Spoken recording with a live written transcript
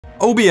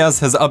OBS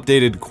has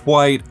updated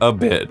quite a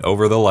bit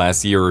over the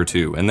last year or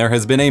two, and there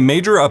has been a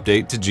major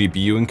update to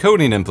GPU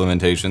encoding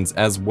implementations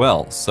as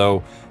well,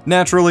 so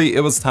naturally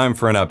it was time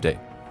for an update.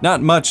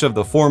 Not much of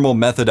the formal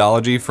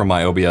methodology from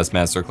my OBS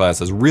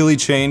masterclass has really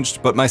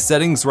changed, but my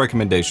settings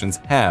recommendations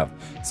have,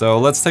 so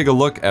let's take a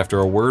look after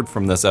a word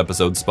from this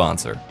episode's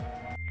sponsor.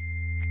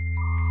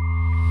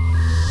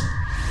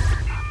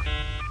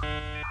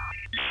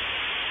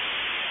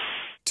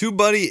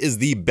 TubeBuddy is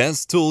the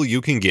best tool you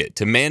can get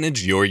to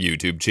manage your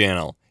YouTube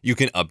channel. You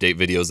can update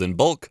videos in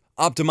bulk,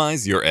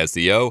 optimize your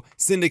SEO,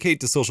 syndicate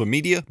to social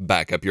media,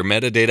 back up your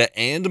metadata,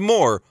 and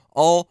more,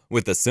 all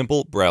with a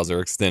simple browser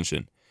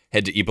extension.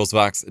 Head to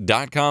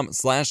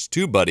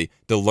EposVox.com/TubeBuddy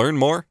to learn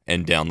more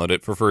and download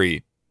it for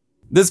free.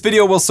 This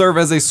video will serve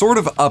as a sort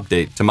of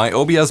update to my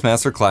OBS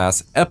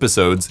Masterclass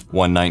episodes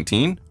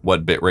 119,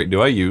 What Bitrate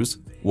Do I Use?,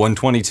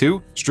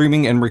 122,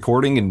 Streaming and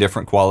Recording in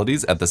Different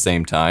Qualities at the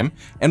Same Time,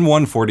 and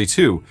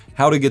 142,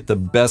 How to Get the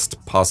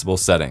Best Possible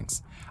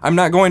Settings. I'm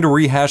not going to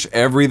rehash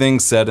everything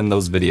said in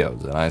those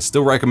videos, and I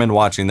still recommend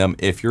watching them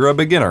if you're a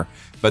beginner,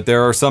 but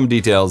there are some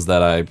details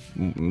that I'm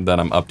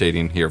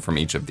updating here from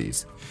each of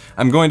these.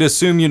 I'm going to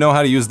assume you know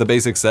how to use the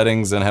basic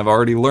settings and have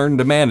already learned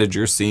to manage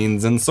your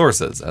scenes and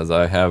sources, as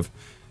I have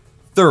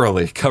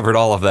thoroughly covered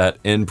all of that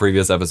in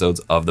previous episodes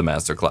of the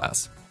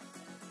Masterclass.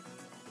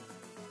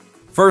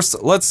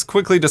 First, let's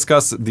quickly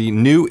discuss the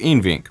new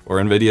NVENC, or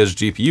Nvidia's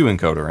GPU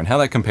encoder, and how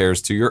that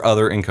compares to your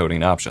other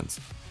encoding options.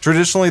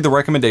 Traditionally, the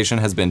recommendation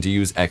has been to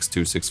use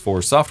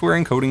X264 software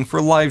encoding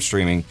for live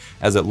streaming,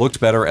 as it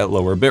looked better at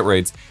lower bit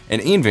rates,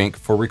 and NVENC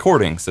for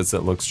recording, since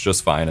it looks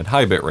just fine at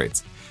high bit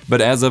rates. But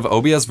as of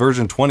OBS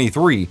version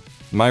 23,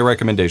 my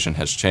recommendation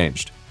has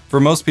changed. For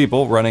most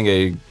people running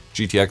a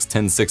GTX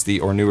 1060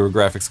 or newer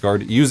graphics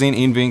card, using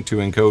NVENC to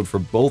encode for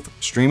both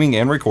streaming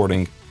and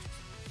recording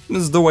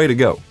is the way to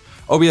go.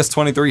 OBS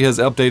 23 has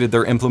updated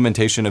their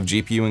implementation of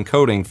GPU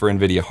encoding for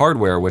Nvidia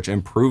hardware, which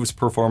improves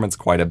performance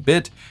quite a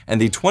bit,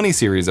 and the 20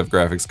 series of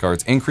graphics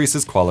cards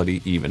increases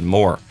quality even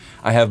more.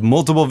 I have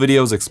multiple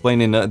videos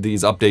explaining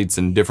these updates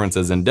and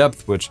differences in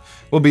depth, which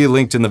will be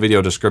linked in the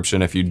video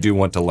description if you do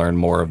want to learn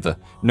more of the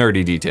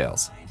nerdy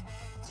details.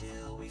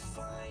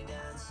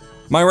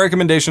 My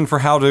recommendation for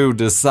how to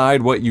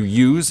decide what you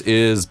use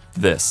is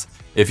this.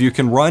 If you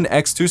can run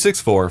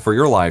X264 for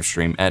your live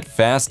stream at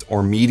fast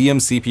or medium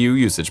CPU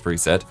usage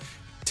preset,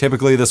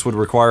 typically this would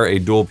require a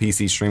dual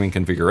PC streaming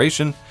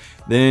configuration,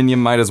 then you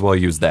might as well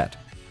use that.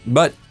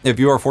 But if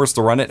you are forced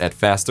to run it at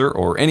faster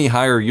or any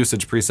higher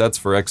usage presets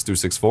for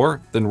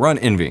X264, then run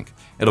NVENC.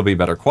 It'll be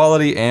better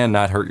quality and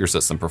not hurt your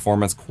system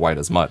performance quite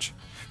as much.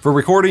 For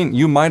recording,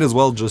 you might as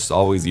well just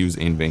always use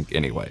NVENC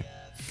anyway.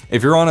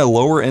 If you're on a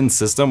lower end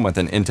system with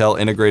an Intel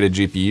integrated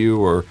GPU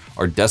or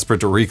are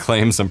desperate to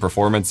reclaim some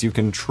performance, you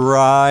can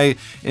try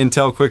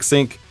Intel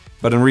QuickSync,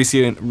 but in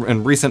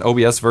recent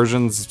OBS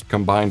versions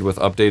combined with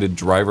updated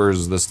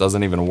drivers, this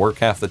doesn't even work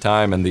half the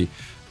time, and the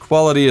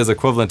quality is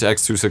equivalent to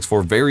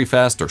X264 very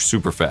fast or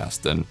super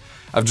fast, and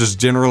I've just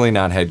generally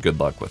not had good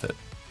luck with it.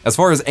 As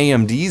far as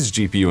AMD's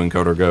GPU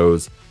encoder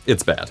goes,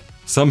 it's bad.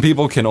 Some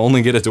people can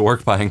only get it to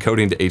work by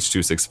encoding to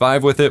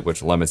H.265 with it,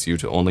 which limits you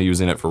to only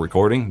using it for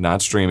recording,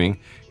 not streaming,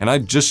 and I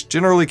just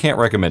generally can't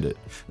recommend it.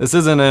 This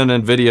isn't an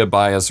Nvidia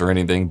bias or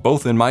anything,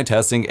 both in my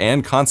testing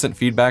and constant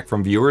feedback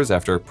from viewers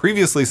after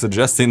previously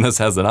suggesting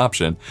this as an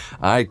option.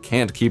 I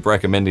can't keep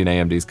recommending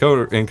AMD's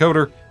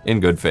encoder in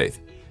good faith.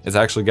 It's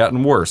actually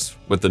gotten worse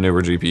with the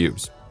newer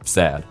GPUs.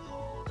 Sad.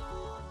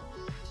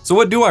 So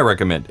what do I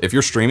recommend if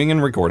you're streaming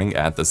and recording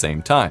at the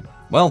same time?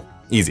 Well,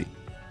 easy.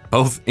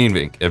 Both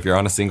NVENC if you're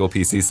on a single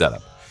PC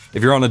setup.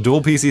 If you're on a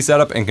dual PC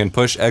setup and can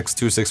push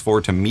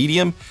X264 to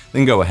medium,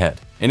 then go ahead.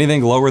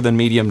 Anything lower than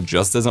medium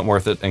just isn't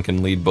worth it and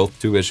can lead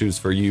both to issues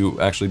for you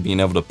actually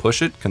being able to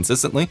push it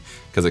consistently,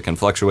 because it can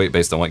fluctuate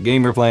based on what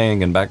game you're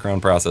playing and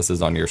background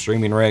processes on your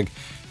streaming rig,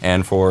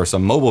 and for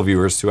some mobile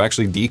viewers to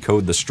actually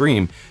decode the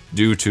stream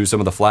due to some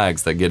of the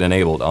flags that get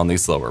enabled on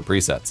these slower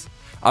presets.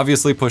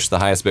 Obviously push the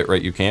highest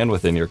bitrate you can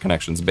within your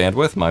connection's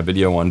bandwidth. My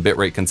video on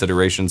bitrate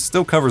considerations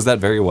still covers that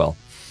very well.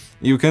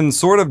 You can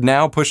sort of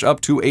now push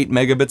up to 8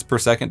 megabits per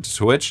second to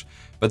Twitch,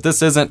 but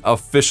this isn't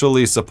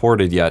officially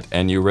supported yet,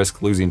 and you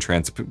risk losing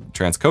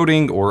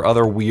transcoding or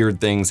other weird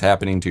things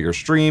happening to your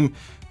stream,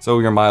 so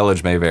your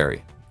mileage may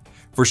vary.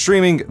 For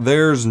streaming,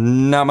 there's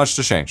not much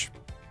to change.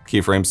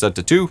 Keyframe set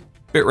to 2,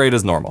 bitrate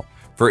is normal.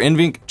 For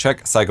NVENC,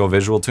 check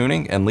psychovisual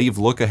tuning and leave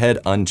look ahead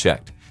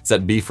unchecked.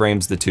 Set B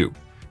frames to 2.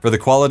 For the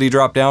quality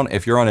dropdown,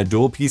 if you're on a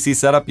dual PC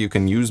setup, you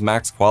can use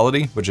max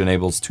quality, which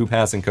enables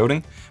 2-pass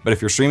encoding, but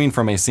if you're streaming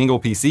from a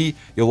single PC,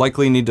 you'll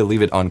likely need to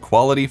leave it on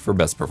quality for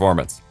best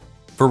performance.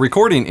 For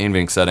recording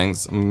NVENC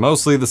settings,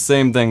 mostly the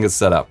same thing is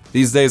set up.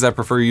 These days I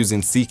prefer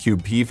using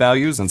CQP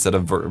values instead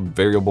of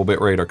variable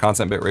bitrate or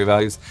constant bitrate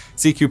values.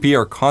 CQP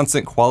are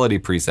constant quality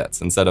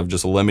presets instead of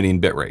just limiting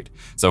bitrate.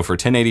 So for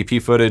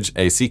 1080p footage,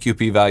 a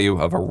CQP value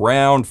of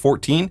around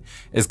 14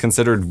 is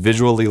considered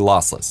visually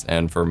lossless,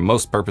 and for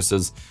most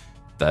purposes,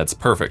 that's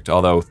perfect,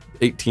 although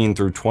 18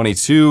 through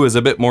 22 is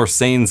a bit more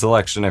sane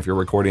selection if you're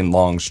recording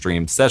long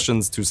stream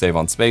sessions to save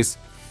on space.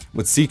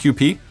 With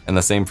CQP, and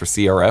the same for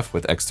CRF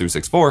with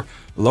X264,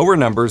 lower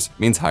numbers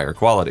means higher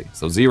quality.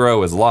 So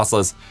 0 is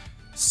lossless,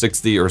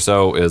 60 or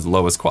so is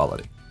lowest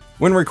quality.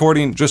 When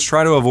recording, just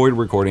try to avoid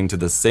recording to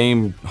the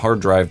same hard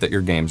drive that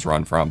your games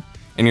run from,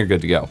 and you're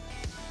good to go.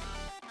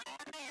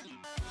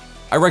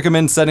 I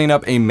recommend setting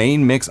up a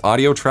main mix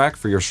audio track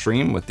for your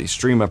stream with the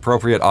stream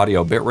appropriate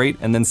audio bitrate,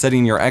 and then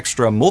setting your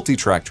extra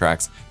multi-track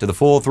tracks to the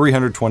full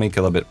 320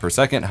 kilobit per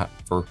second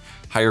for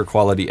higher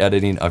quality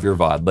editing of your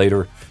VOD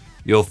later.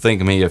 You'll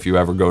thank me if you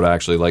ever go to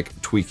actually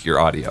tweak your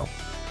audio.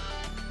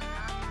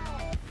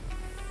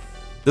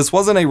 This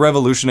wasn't a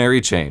revolutionary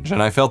change,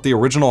 and I felt the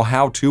original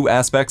how-to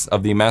aspects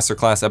of the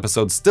masterclass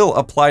episode still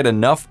applied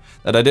enough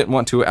that I didn't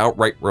want to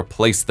outright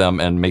replace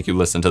them and make you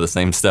listen to the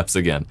same steps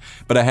again.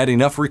 But I had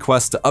enough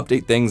requests to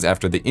update things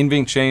after the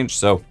NVENC change,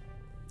 so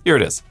here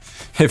it is.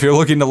 If you're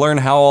looking to learn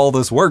how all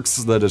this works,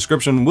 the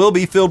description will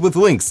be filled with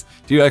links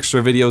to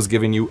extra videos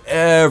giving you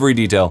every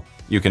detail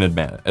you can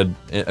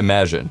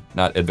imagine,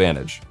 not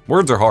advantage.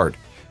 Words are hard.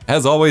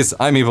 As always,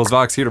 I'm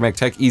EposVox, here to make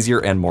tech easier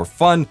and more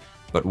fun,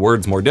 but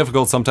words more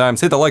difficult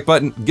sometimes. Hit the like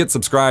button, get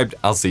subscribed.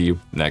 I'll see you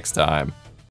next time.